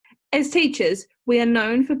As teachers, we are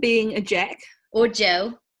known for being a Jack or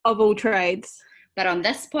Jill of all trades. But on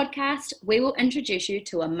this podcast, we will introduce you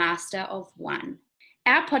to a master of one.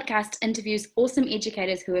 Our podcast interviews awesome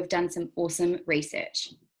educators who have done some awesome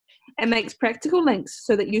research. And makes practical links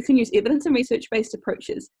so that you can use evidence and research-based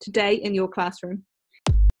approaches today in your classroom.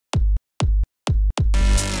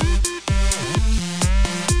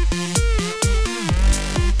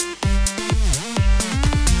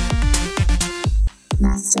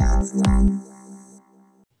 Master of one.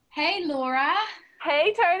 Hey, Laura.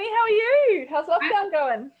 Hey, Tony, how are you? How's lockdown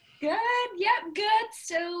going? Good, yep, good.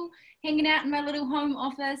 Still hanging out in my little home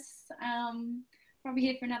office. Probably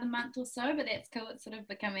here for another month or so, but that's cool. It's sort of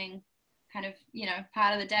becoming kind of,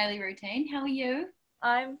 part of the daily routine. How are you?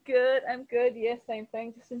 I'm good. Yeah, same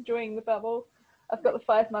thing. Just enjoying the bubble. I've got the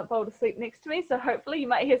 5-month-old asleep next to me, so hopefully you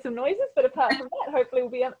might hear some noises, but apart from that, hopefully we'll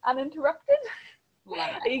be uninterrupted.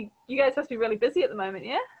 You guys must be really busy at the moment,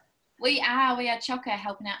 yeah? We are chocker,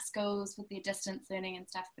 helping out schools with their distance learning and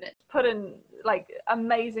stuff, but it's put in like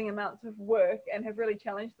amazing amounts of work and have really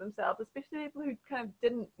challenged themselves, especially people who kind of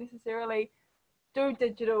didn't necessarily do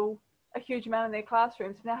digital a huge amount in their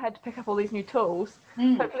classrooms, now had to pick up all these new tools.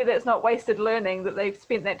 Hopefully that's not wasted learning, that they've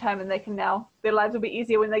spent that time and they can now, their lives will be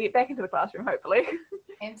easier when they get back into the classroom, hopefully.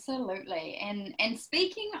 Absolutely. And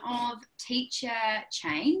speaking of teacher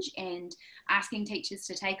change and asking teachers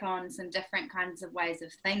to take on some different kinds of ways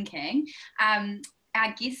of thinking,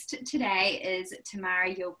 our guest today is Tamara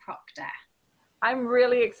Yule-Proctor. I'm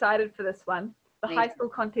really excited for this one, the high school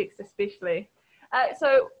context especially.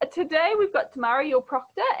 So today we've got Tamara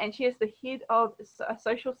Yule-Proctor, and she is the head of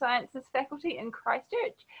social sciences faculty in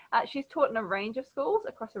Christchurch. She's taught in a range of schools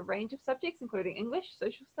across a range of subjects, including English,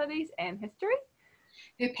 social studies, and history.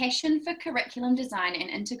 Her passion for curriculum design and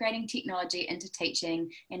integrating technology into teaching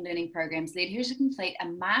and learning programs led her to complete a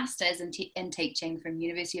master's in teaching from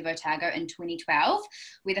University of Otago in 2012,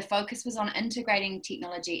 where the focus was on integrating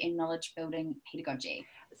technology and knowledge building pedagogy.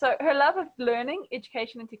 So her love of learning,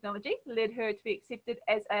 education and technology led her to be accepted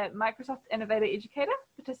as a Microsoft Innovator Educator,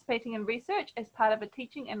 participating in research as part of a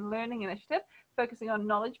teaching and learning initiative focusing on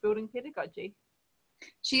knowledge building pedagogy.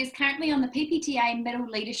 She is currently on the PPTA Middle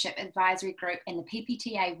Leadership Advisory Group and the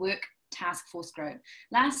PPTA Work Task Force Group.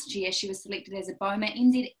 Last year, she was selected as a BOMA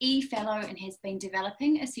NZE Fellow and has been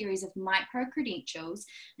developing a series of micro-credentials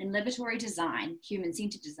in liberatory design,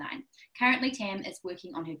 human-centered design. Currently, Tam is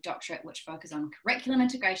working on her doctorate, which focuses on curriculum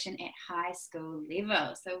integration at high school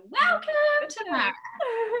level. So welcome, Tamara.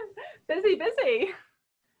 Busy.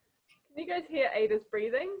 Can you guys hear Ada's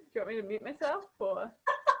breathing? Do you want me to mute myself or?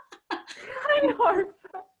 I know.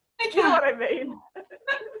 You know what I mean.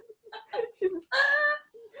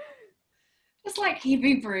 Just like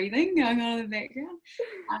heavy breathing going on in the background.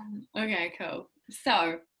 Okay, cool.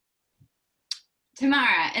 So,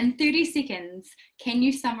 Tamara, in 30 seconds, can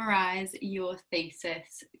you summarize your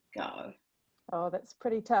thesis? Go. Oh, that's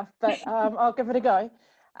pretty tough, but I'll give it a go.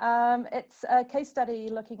 It's a case study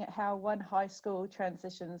looking at how one high school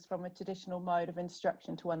transitions from a traditional mode of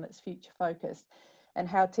instruction to one that's future focused, and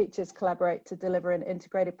how teachers collaborate to deliver an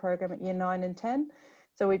integrated program at year 9 and 10.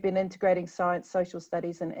 So we've been integrating science, social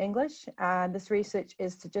studies and English, and this research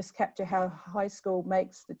is to just capture how high school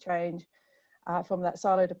makes the change from that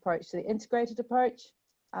siloed approach to the integrated approach,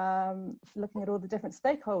 looking at all the different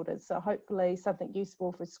stakeholders. So hopefully something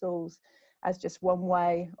useful for schools as just one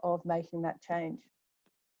way of making that change.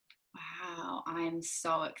 Wow, I am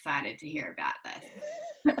so excited to hear about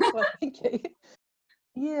this. Well, thank you.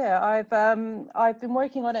 Yeah, I've been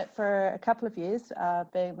working on it for a couple of years,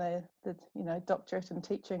 being the doctorate in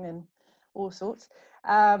teaching and all sorts.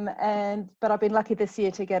 But I've been lucky this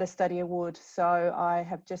year to get a study award, so I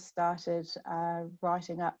have just started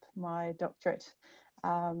writing up my doctorate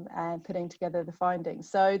and putting together the findings.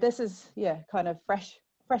 So this is kind of fresh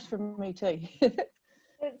for me too.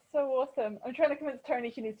 It's so awesome. I'm trying to convince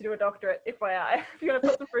Tony she needs to do a doctorate, FYI. If you're going to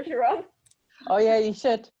put some pressure on. Oh yeah, you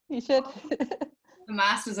should. The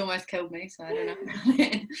master's almost killed me, so I don't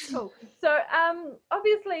know. Cool. So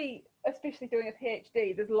obviously, especially doing a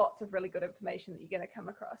PhD, there's lots of really good information that you're going to come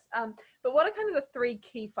across. But what are kind of the 3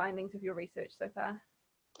 key findings of your research so far?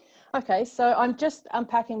 Okay, so I'm just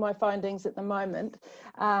unpacking my findings at the moment,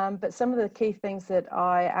 but some of the key things that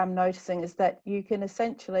I am noticing is that you can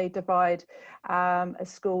essentially divide a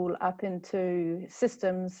school up into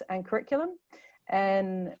systems and curriculum,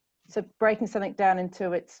 and so breaking something down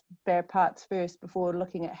into its bare parts first before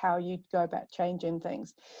looking at how you go about changing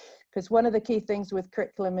things. Because one of the key things with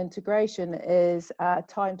curriculum integration is a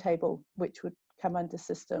timetable, which would come under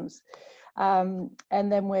systems. And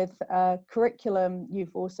then with curriculum,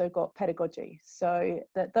 you've also got pedagogy. So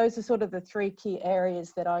those are sort of the three key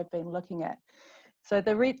areas that I've been looking at. So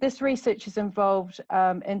this research has involved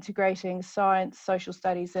integrating science, social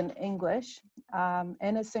studies and English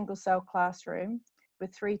in a single cell classroom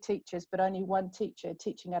with 3 teachers, but only 1 teacher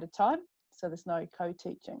teaching at a time. So there's no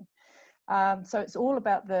co-teaching. So it's all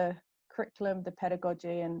about the curriculum, the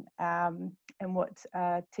pedagogy and what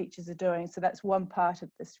teachers are doing. So that's one part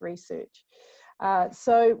of this research.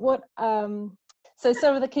 So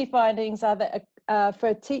some of the key findings are that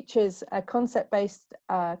for teachers, a concept-based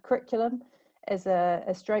curriculum is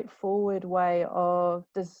a straightforward way of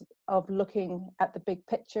looking at the big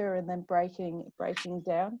picture and then breaking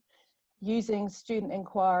down, using student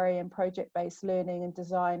inquiry and project-based learning and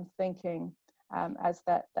design thinking as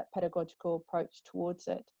that pedagogical approach towards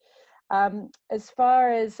it. As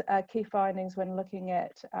far as key findings when looking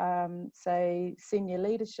at, say, senior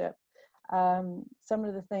leadership, some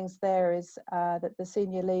of the things there is that the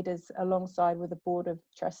senior leaders, alongside with the board of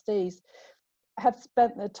trustees, have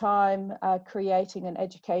spent the time creating an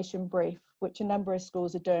education brief, which a number of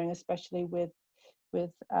schools are doing, especially with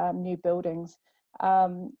new buildings,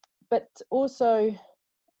 but also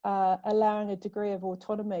allowing a degree of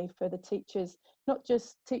autonomy for the teachers, not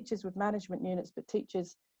just teachers with management units, but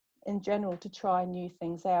teachers in general, to try new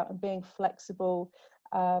things out and being flexible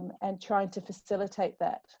and trying to facilitate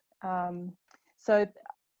that. So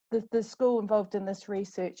the school involved in this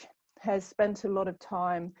research has spent a lot of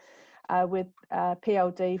time with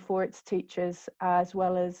PLD for its teachers, as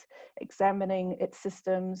well as examining its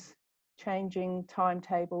systems, changing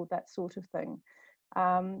timetable, that sort of thing.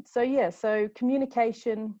 So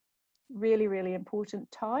communication, really, really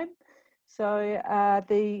important time. So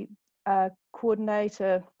the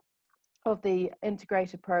coordinator of the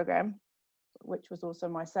integrated program, which was also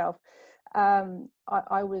myself,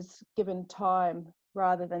 I was given time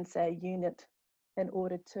rather than say a unit in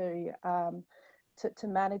order to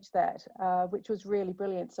manage that, which was really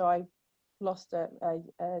brilliant. So I lost a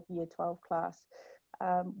year 12 class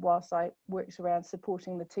whilst I worked around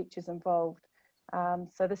supporting the teachers involved.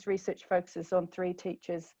 So this research focuses on 3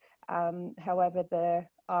 teachers. However, there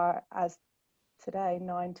are, as today,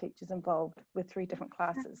 9 teachers involved with 3 different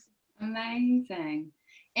classes. Amazing.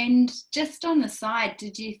 And just on the side,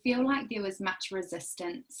 did you feel like there was much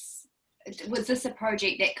resistance? Was this a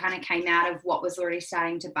project that kind of came out of what was already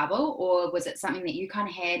starting to bubble, or was it something that you kind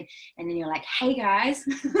of had and then you're like, hey guys,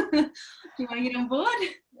 do you want to get on board?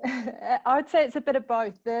 I would say it's a bit of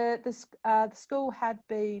both. The school had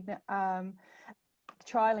been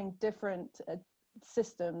trialing different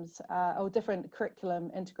systems or different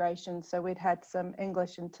curriculum integrations. So we'd had some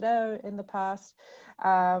English and Te Reo in the past,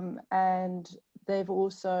 and they've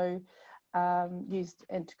also used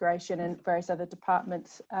integration in various other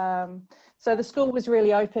departments. So the school was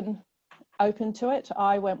really open to it.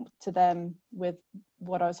 I went to them with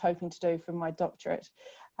what I was hoping to do for my doctorate,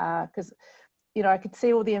 because I could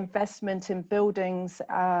see all the investment in buildings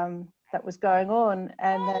that was going on,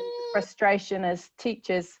 and then the frustration as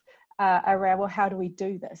teachers around, well, how do we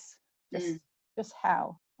do this? Just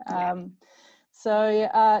how? So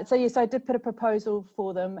yes, I did put a proposal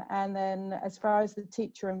for them, and then as far as the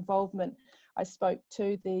teacher involvement, I spoke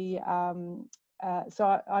to the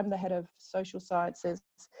so I'm the head of social sciences,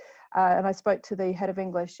 and I spoke to the head of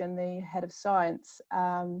English and the head of science,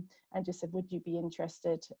 and just said, would you be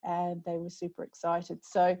interested? And they were super excited.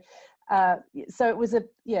 So it was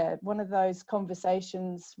one of those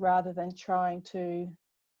conversations, rather than trying to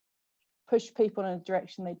push people in a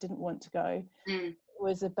direction they didn't want to go.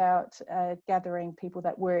 Was about gathering people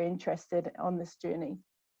that were interested on this journey.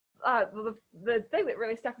 The thing that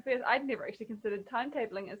really stuck with me is I'd never actually considered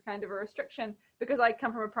timetabling as kind of a restriction, because I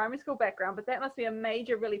come from a primary school background, but that must be a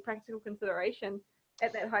major, really practical consideration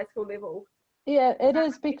at that high school level. Yeah, it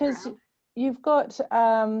is, because you've got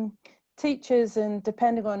teachers, and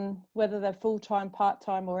depending on whether they're full-time,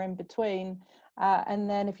 part-time or in between, and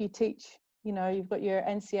then if you teach, you've got your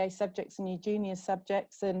NCA subjects and your junior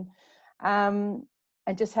subjects, and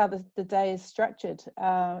just how the day is structured.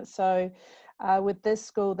 So with this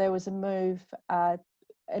school, there was a move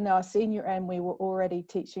in our senior end. We were already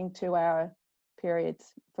teaching 2-hour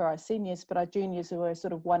periods for our seniors, but our juniors were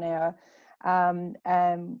sort of 1 hour. And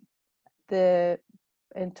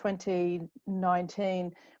in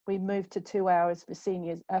 2019, we moved to 2 hours for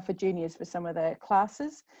juniors for some of their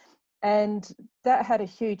classes. And that had a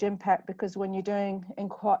huge impact, because when you're doing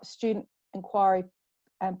student inquiry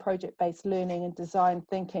and project-based learning and design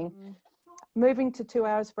thinking, moving to 2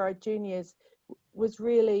 hours for our juniors was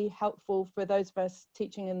really helpful for those of us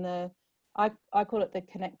teaching in I call it the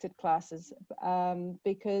connected classes,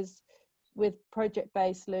 because with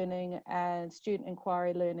project-based learning and student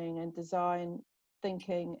inquiry learning and design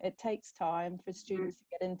thinking, it takes time for students to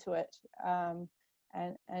get into it,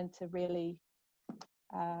 and to really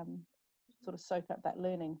sort of soak up that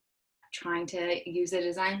learning. Trying to use a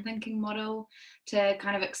design thinking model to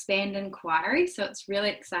kind of expand inquiry. So it's really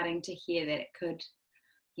exciting to hear that it could,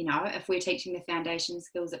 you know, if we're teaching the foundation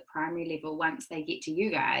skills at primary level, once they get to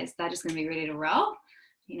you guys, they're just going to be ready to roll,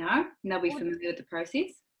 you know, and they'll be familiar with the process.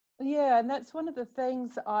 Yeah, and that's one of the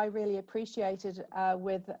things I really appreciated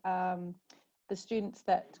with the students,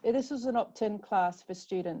 that this was an opt-in class for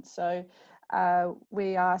students. So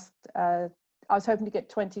we asked, I was hoping to get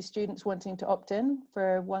 20 students wanting to opt in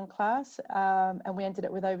for one class, and we ended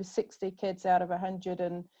up with over 60 kids out of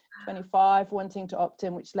 125 wanting to opt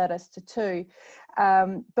in, which led us to 2.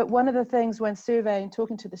 But one of the things when surveying,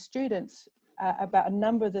 talking to the students about a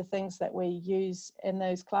number of the things that we use in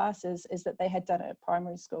those classes is that they had done it at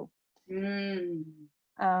primary school,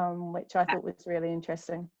 which I thought was really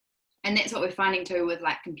interesting. And that's what we're finding too with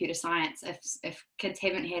like computer science. If kids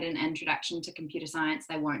haven't had an introduction to computer science,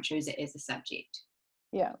 they won't choose it as a subject.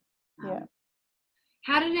 Yeah.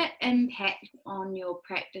 How did it impact on your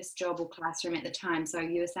practice job or classroom at the time? So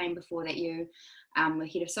you were saying before that you were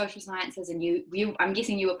head of social sciences, and you I'm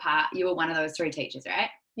guessing you were one of those 3 teachers, right?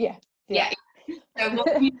 Yeah. So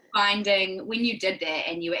what were you finding when you did that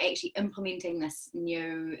and you were actually implementing this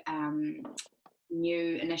new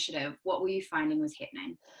initiative? What were you finding was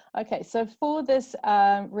happening? Okay, so for this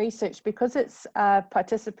research, because it's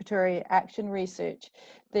participatory action research,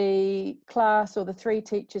 the class or the 3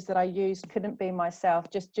 teachers that I used couldn't be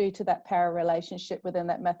myself, just due to that power relationship within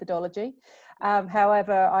that methodology.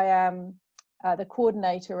 However, I am the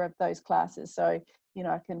coordinator of those classes, so you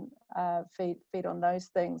know I can feed on those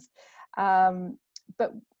things.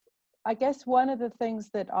 But I guess one of the things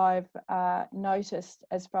that I've noticed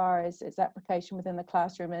as far as its application within the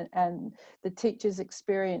classroom and the teachers'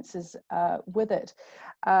 experiences with it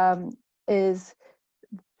is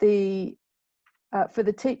for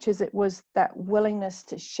the teachers, it was that willingness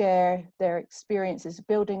to share their experiences,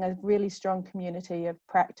 building a really strong community of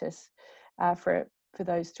practice for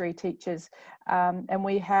those 3 teachers. And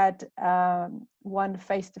we had one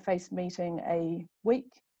face-to-face meeting a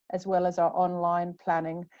week, as well as our online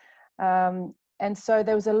planning. And so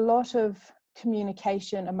there was a lot of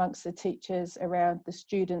communication amongst the teachers around the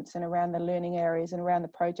students and around the learning areas and around the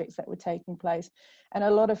projects that were taking place, and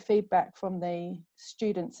a lot of feedback from the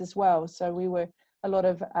students as well. So we were a lot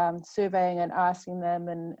of surveying and asking them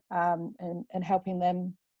and helping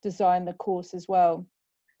them design the course as well.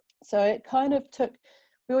 So it kind of took,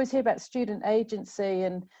 we always hear about student agency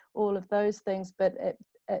and all of those things, but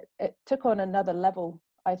it took on another level,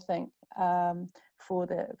 I think, for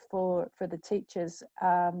the teachers,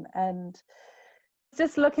 and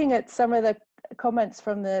just looking at some of the comments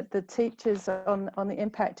from the teachers on the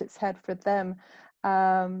impact it's had for them,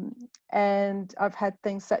 and I've had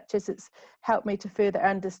things such as it's helped me to further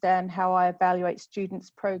understand how I evaluate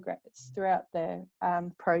students' progress throughout their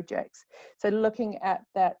projects. So looking at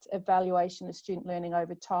that evaluation of student learning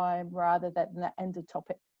over time rather than that ended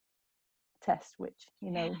topic test, which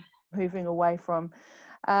you know moving away from.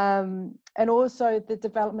 And also the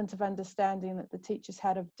development of understanding that the teachers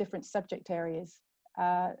had of different subject areas,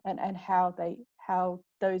 and how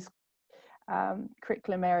those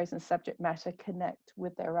curriculum areas and subject matter connect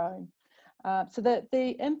with their own. So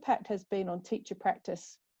the impact has been on teacher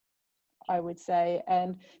practice, I would say,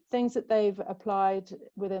 and things that they've applied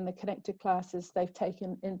within the connected classes, they've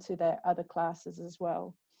taken into their other classes as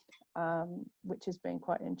well, which has been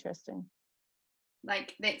quite interesting.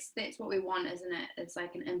 Like that's what we want, isn't it? It's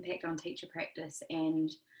like an impact on teacher practice,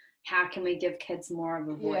 and how can we give kids more of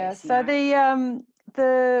a voice? Yeah, so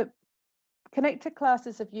the connected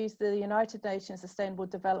classes have used the United Nations Sustainable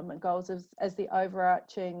Development Goals as the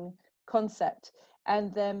overarching concept,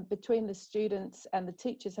 and then between the students and the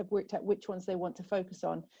teachers have worked out which ones they want to focus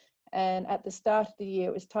on. And at the start of the year,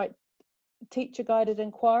 it was teacher guided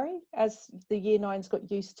inquiry, as the year 9s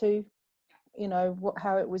got used to, you know,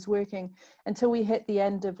 how it was working, until we hit the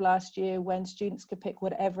end of last year when students could pick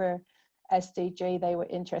whatever SDG they were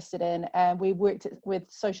interested in, and we worked with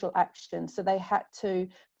social action, so they had to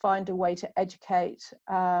find a way to educate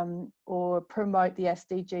or promote the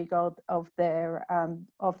SDG goal of their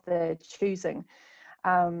choosing,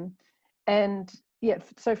 and yeah,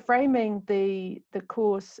 so framing the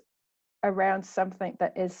course around something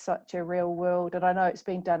that is such a real world, and I know it's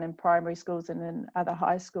been done in primary schools and in other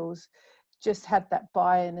high schools, just had that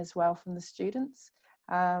buy-in as well from the students.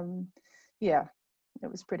 Yeah, it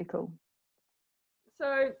was pretty cool.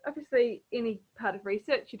 So obviously any part of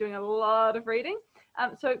research, you're doing a lot of reading.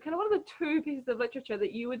 So kind of what are the two pieces of literature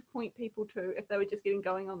that you would point people to if they were just getting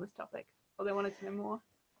going on this topic or they wanted to know more?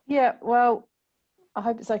 Yeah, well, I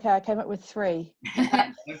hope it's okay. I came up with three. Go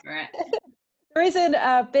for it. The reason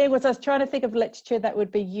being was I was trying to think of literature that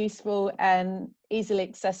would be useful and easily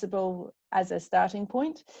accessible as a starting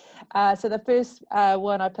point. So the first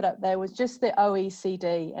one I put up there was just the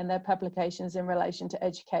OECD and their publications in relation to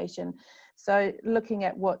education. So looking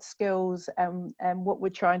at what skills and what we're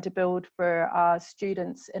trying to build for our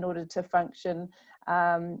students in order to function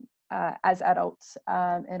as adults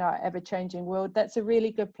in our ever-changing world. That's a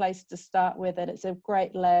really good place to start with, and it's a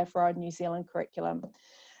great layer for our New Zealand curriculum.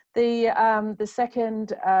 The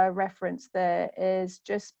second reference there is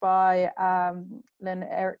just by Lynn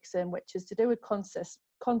Erickson, which is to do with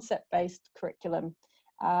concept-based curriculum.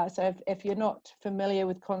 So if you're not familiar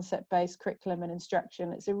with concept-based curriculum and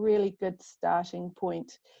instruction, it's a really good starting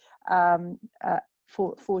point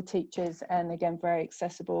for teachers, and again, very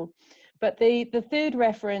accessible. But the third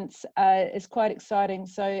reference is quite exciting.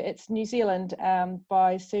 So it's New Zealand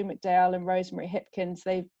by Sue McDowell and Rosemary Hipkins.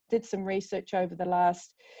 They did some research over the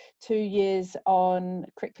last 2 years on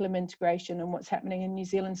curriculum integration and what's happening in New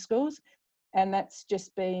Zealand schools. And that's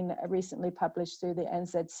just been recently published through the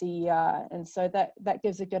NZCER. And so that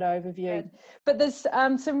gives a good overview. But there's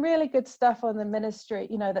some really good stuff on the ministry,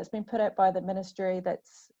 that's been put out by the ministry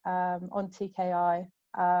that's on TKI,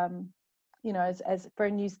 as for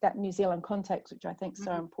that New Zealand context, which I think is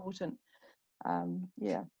so important.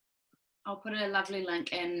 Yeah. I'll put a lovely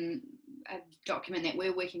link in a document that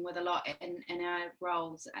we're working with a lot in our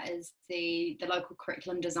roles is the local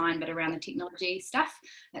curriculum design, but around the technology stuff.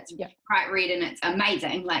 That's quite read and it's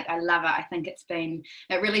amazing. Like, I love it. I think it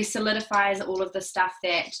really solidifies all of the stuff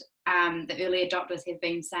that the early adopters have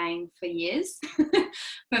been saying for years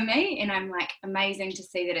for me. And I'm like, amazing to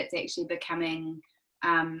see that it's actually becoming,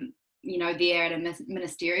 there at a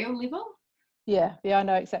ministerial level. Yeah, I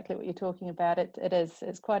know exactly what you're talking about.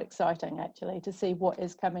 It's quite exciting actually to see what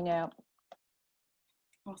is coming out.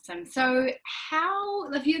 Awesome. So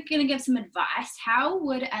if you're going to give some advice, how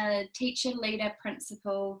would a teacher, leader,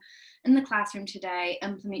 principal in the classroom today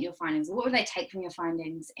implement your findings? What would they take from your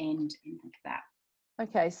findings and think about?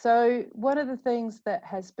 Okay, so one of the things that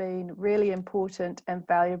has been really important and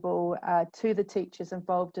valuable to the teachers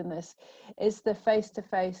involved in this is the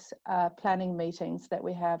face-to-face planning meetings that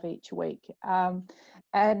we have each week,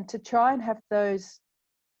 and to try and have those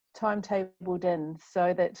timetabled in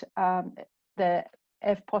so that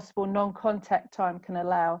if possible, non-contact time can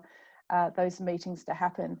allow those meetings to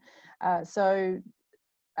happen. So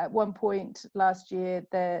at one point last year,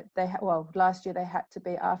 they had to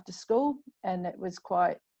be after school, and it was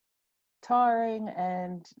quite tiring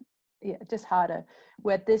and just harder.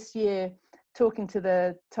 Where this year, talking to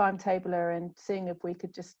the timetabler and seeing if we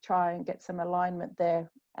could just try and get some alignment there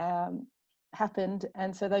happened,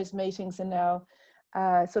 and so those meetings are now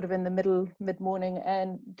sort of in the mid-morning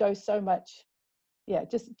and go so much,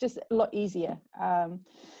 just a lot easier.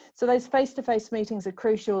 So those face-to-face meetings are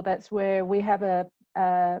crucial. That's where we have a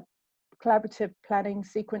collaborative planning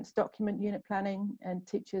sequence document, unit planning, and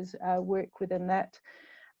teachers work within that.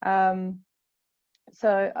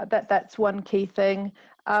 So that's one key thing.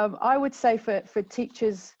 I would say for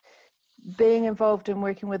teachers being involved in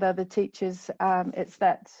working with other teachers, it's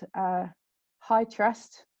that high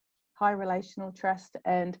trust, high relational trust,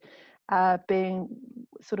 and being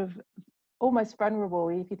sort of almost vulnerable.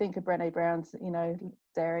 If you think of Brené Brown's,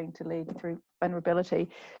 daring to lead through vulnerability,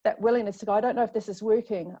 that willingness to go, I don't know if this is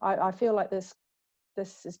working. I feel like this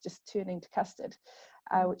is just turning to custard,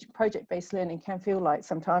 which project-based learning can feel like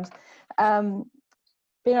sometimes.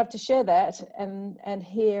 Being able to share that and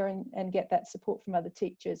hear and get that support from other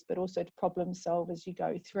teachers, but also to problem solve as you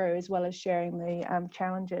go through, as well as sharing the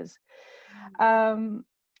challenges. For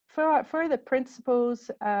the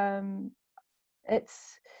principals,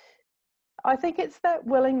 I think it's that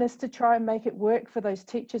willingness to try and make it work for those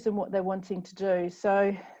teachers and what they're wanting to do.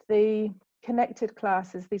 So the connected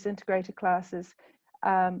classes, these integrated classes,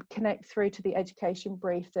 connect through to the education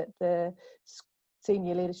brief that the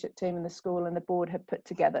senior leadership team in the school and the board have put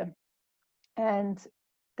together. And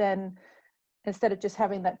then instead of just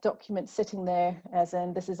having that document sitting there as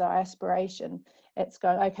in this is our aspiration, it's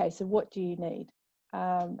going, okay, so what do you need?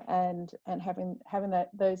 And having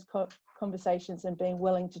those conversations and being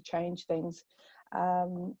willing to change things,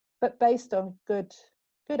 but based on good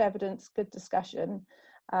evidence, good discussion.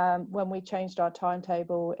 When we changed our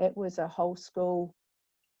timetable, it was a whole school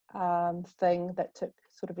thing that took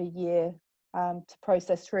sort of a year to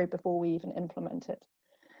process through before we even implement it.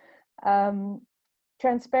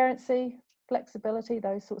 Transparency, flexibility,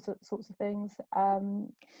 those sorts of things.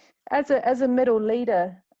 As a middle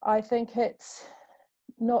leader, I think it's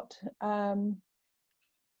not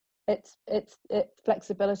it's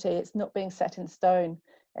flexibility. It's not being set in stone.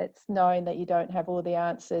 It's knowing that you don't have all the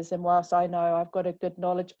answers. And whilst I know I've got a good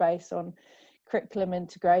knowledge base on curriculum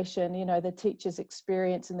integration, you know, the teachers'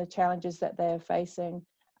 experience and the challenges that they're facing,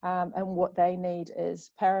 and what they need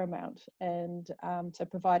is paramount. And so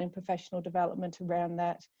providing professional development around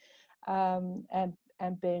that, and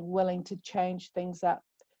being willing to change things up,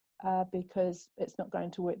 because it's not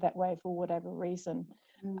going to work that way for whatever reason.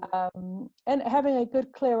 And having a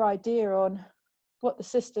good, clear idea on what the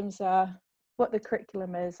systems are, what the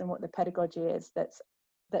curriculum is, and what the pedagogy is, that's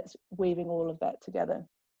weaving all of that together.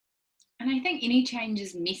 And I think any change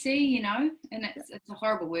is messy, you know, and it's a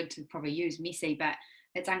horrible word to probably use, messy, but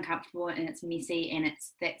it's uncomfortable and it's messy, and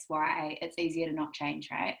that's why it's easier to not change,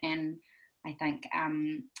 right? And I think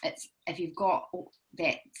it's, if you've got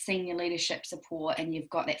that senior leadership support and you've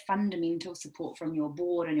got that fundamental support from your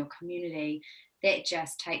board and your community, that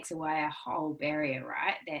just takes away a whole barrier,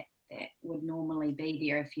 right? That would normally be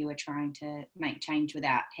there if you were trying to make change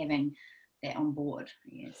without having that on board, I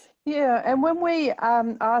guess. Yeah, and when we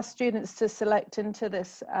ask students to select into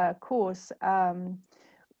this course,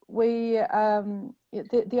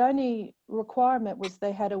 the only requirement was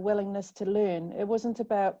they had a willingness to learn. It wasn't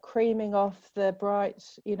about creaming off the bright,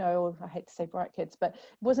 you know, I hate to say bright kids, but it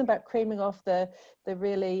wasn't about creaming off the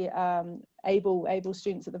really able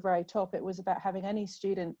students at the very top. It was about having any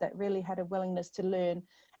student that really had a willingness to learn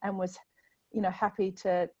and was, you know, happy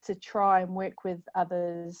to try and work with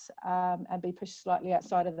others, and be pushed slightly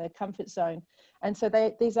outside of their comfort zone. And so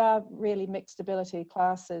these are really mixed ability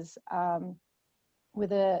classes,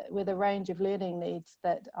 with a range of learning needs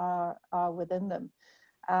that are within them.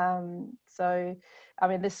 So, I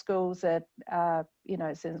mean, this school's you know,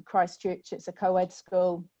 it's in Christchurch. It's a co-ed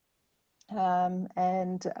school,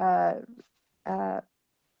 and I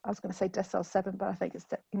was going to say decile 7, but I think it's,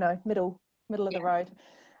 you know, middle of the road.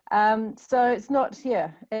 So it's not,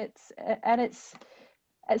 it's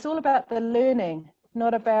all about the learning,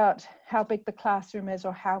 not about how big the classroom is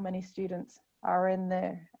or how many students are in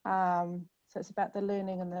there. So it's about the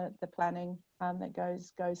learning and the planning that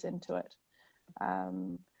goes into it.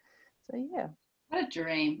 So yeah. What a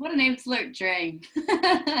dream! What an absolute dream!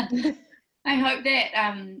 I hope that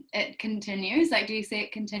it continues. Like, do you see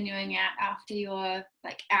it continuing out after you're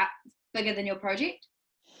out bigger than your project?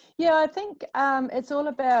 Yeah, I think it's all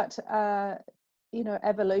about you know,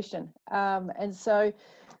 evolution. And so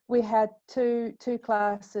we had two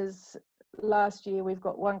classes last year. We've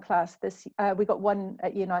got one class we got one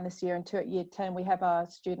at year 9 this year and 2 at year 10. We have our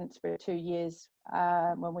students for 2 years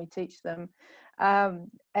when we teach them,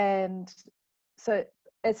 and so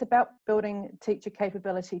it's about building teacher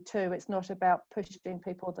capability too. It's not about pushing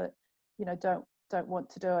people that, you know, don't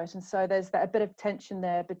want to do it. And so there's a bit of tension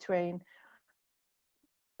there between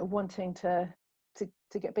wanting to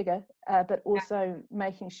get bigger, but also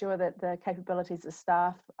making sure that the capabilities of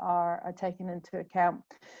staff are taken into account.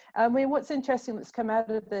 I mean, what's interesting that's come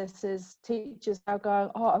out of this is teachers are going,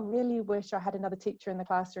 oh, I really wish I had another teacher in the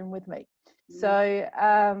classroom with me. So,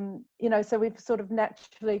 you know, so we've sort of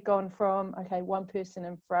naturally gone from, okay, one person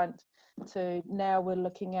in front, to now we're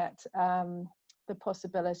looking at the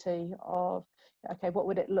possibility of, okay, what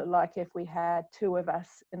would it look like if we had 2 of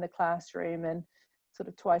us in the classroom and sort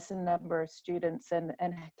of twice the number of students, and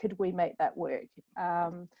could we make that work?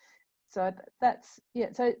 So that's,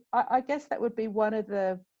 yeah, so I guess that would be one of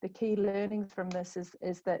the key learnings from this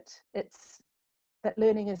is that that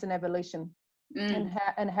learning is an evolution,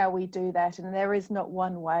 and how we do that, and there is not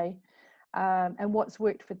one way. And what's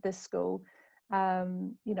worked for this school,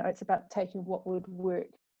 you know, it's about taking what would work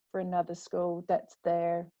for another school that's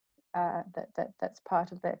there, that's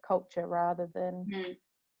part of their culture, rather than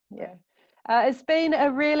it's been a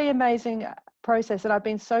really amazing process, and I've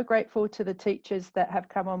been so grateful to the teachers that have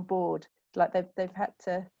come on board. Like they've had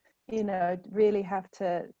to, you know, really have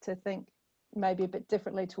to think maybe a bit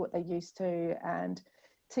differently to what they used to, and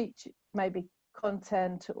teach maybe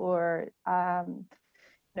content or you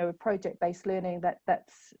know, project-based learning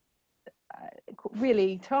that's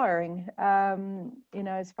really tiring, you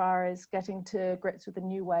know, as far as getting to grips with a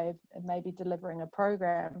new way of maybe delivering a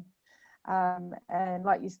program. And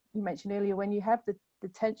like you mentioned earlier, when you have the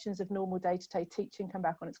tensions of normal day-to-day teaching come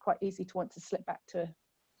back on, it's quite easy to want to slip back to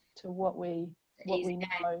what we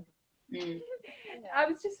know. I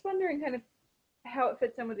was just wondering kind of how it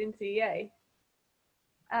fits in with NCEA,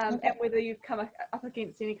 and whether you've come up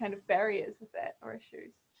against any kind of barriers with that or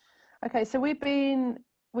issues. Okay, so we've been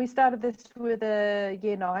we started this with a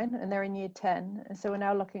year 9 and they're in year 10. And so we're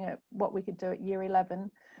now looking at what we could do at year 11.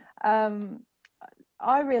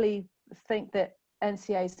 I really think that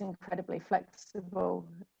NCEA is incredibly flexible,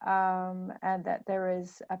 and that there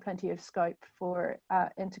is plenty of scope for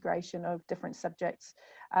integration of different subjects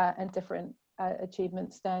and different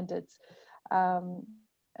achievement standards. And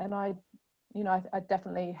I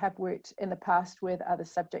definitely have worked in the past with other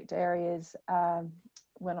subject areas.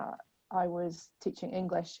 When I was teaching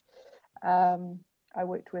English, I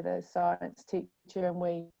worked with a science teacher, and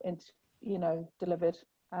we, delivered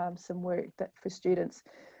some work for students.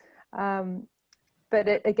 But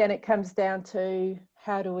it comes down to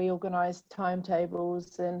how do we organise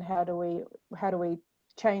timetables, and how do we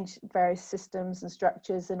change various systems and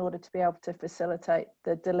structures in order to be able to facilitate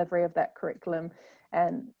the delivery of that curriculum,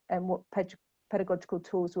 and what pedagogical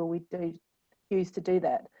tools will we use to do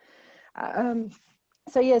that.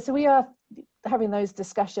 So we are having those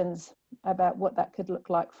discussions about what that could look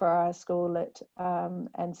like for our school at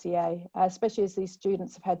NCEA, especially as these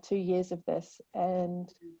students have had 2 years of this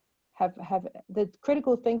and have the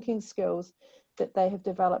critical thinking skills that they have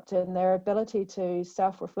developed and their ability to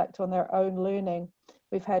self-reflect on their own learning.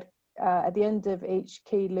 We've had at the end of each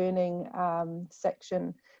key learning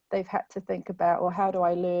section, they've had to think about, well, how do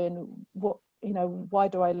I learn? Why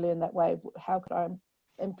do I learn that way? How could I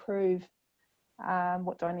improve?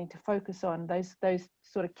 What do I need to focus on? Those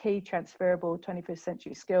sort of key transferable 21st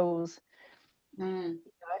century skills that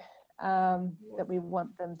we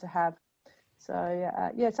want them to have. So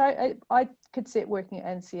I could see it working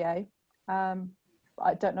at NCEA.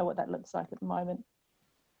 I don't know what that looks like at the moment.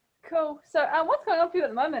 Cool. So what's going on for you at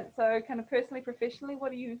the moment? So kind of personally, professionally,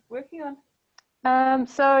 what are you working on?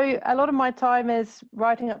 So a lot of my time is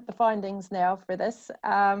writing up the findings now for this,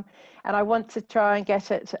 and I want to try and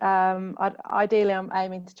get it, ideally I'm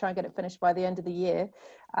aiming to try and get it finished by the end of the year,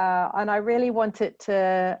 and I really want it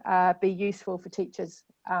to be useful for teachers.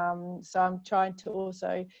 So I'm trying to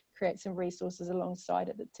also create some resources alongside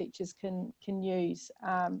it that teachers can use,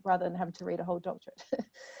 rather than having to read a whole doctorate.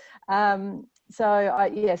 So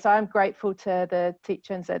I'm grateful to the Teach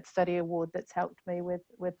NZ Study Award that's helped me with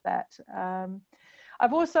that.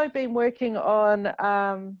 I've also been working on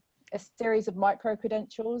a series of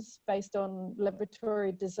micro-credentials based on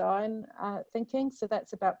liberatory design thinking. So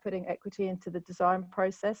that's about putting equity into the design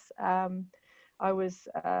process. I was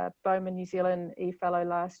Bowman New Zealand E-Fellow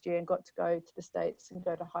last year and got to go to the States and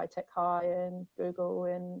go to High Tech High and Google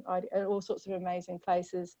and all sorts of amazing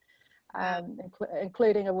places,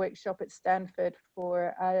 including a workshop at Stanford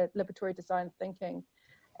for liberatory design thinking.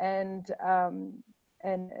 And I'm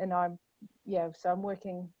so I'm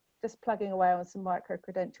working, just plugging away on some micro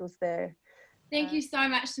credentials there. Thank you so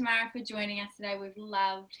much, Tamara, for joining us today. We've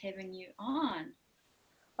loved having you on.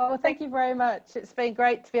 Oh, thank you very much. It's been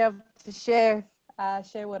great to be able to share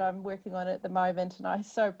what I'm working on at the moment, and I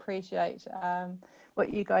so appreciate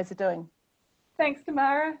what you guys are doing. Thanks,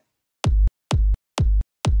 Tamara.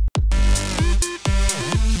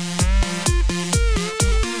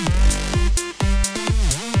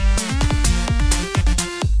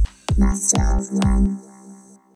 Master of One.